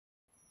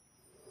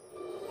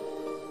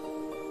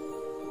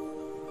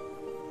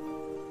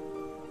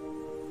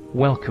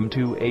Welcome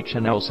to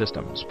HNL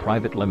Systems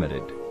Private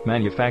Limited,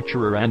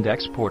 manufacturer and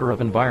exporter of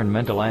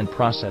environmental and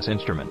process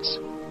instruments.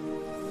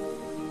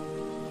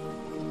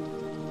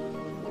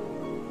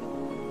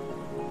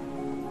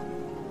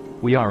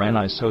 We are an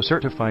ISO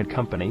certified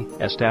company,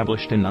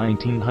 established in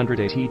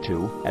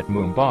 1982 at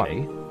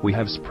Mumbai. We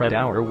have spread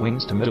our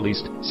wings to Middle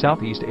East,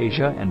 Southeast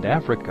Asia and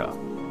Africa.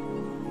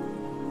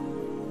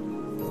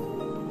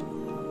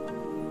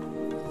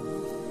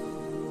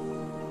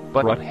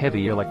 But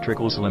Heavy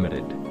Electricals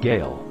Limited,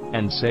 Gale,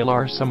 and SAIL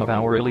are some of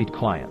our elite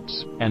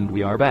clients, and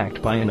we are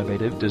backed by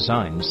innovative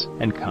designs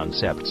and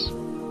concepts.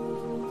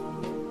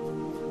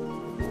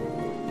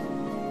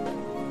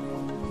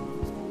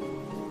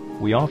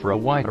 We offer a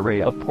wide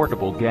array of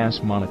portable gas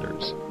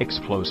monitors,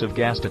 explosive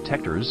gas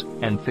detectors,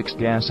 and fixed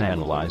gas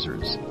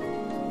analyzers.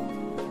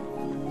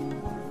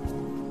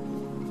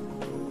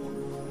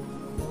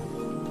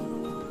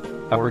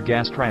 Our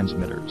gas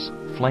transmitters,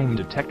 flame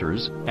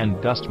detectors,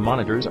 and dust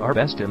monitors are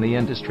best in the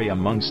industry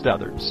amongst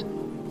others.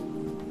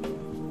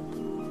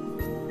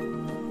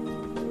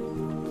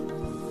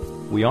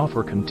 We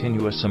offer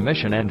continuous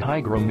emission and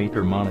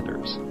hygrometer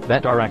monitors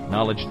that are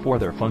acknowledged for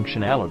their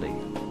functionality.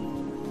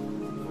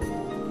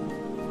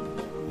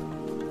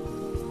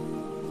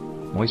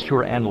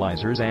 Moisture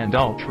analyzers and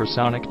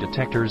ultrasonic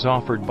detectors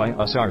offered by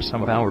us are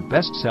some of our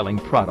best-selling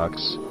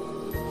products.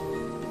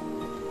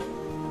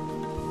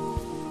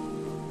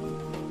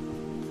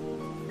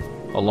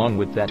 Along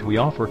with that, we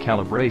offer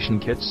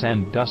calibration kits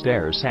and dust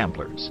air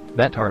samplers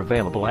that are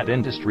available at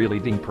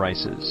industry-leading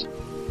prices.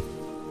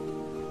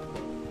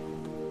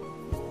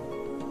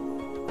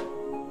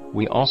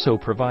 We also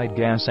provide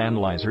gas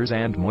analyzers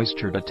and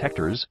moisture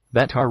detectors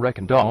that are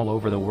reckoned all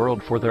over the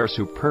world for their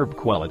superb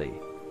quality.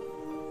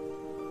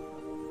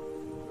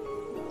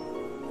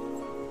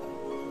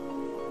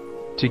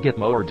 To get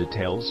more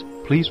details,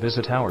 please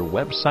visit our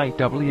website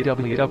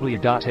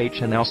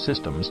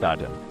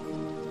www.hnlsystems.in.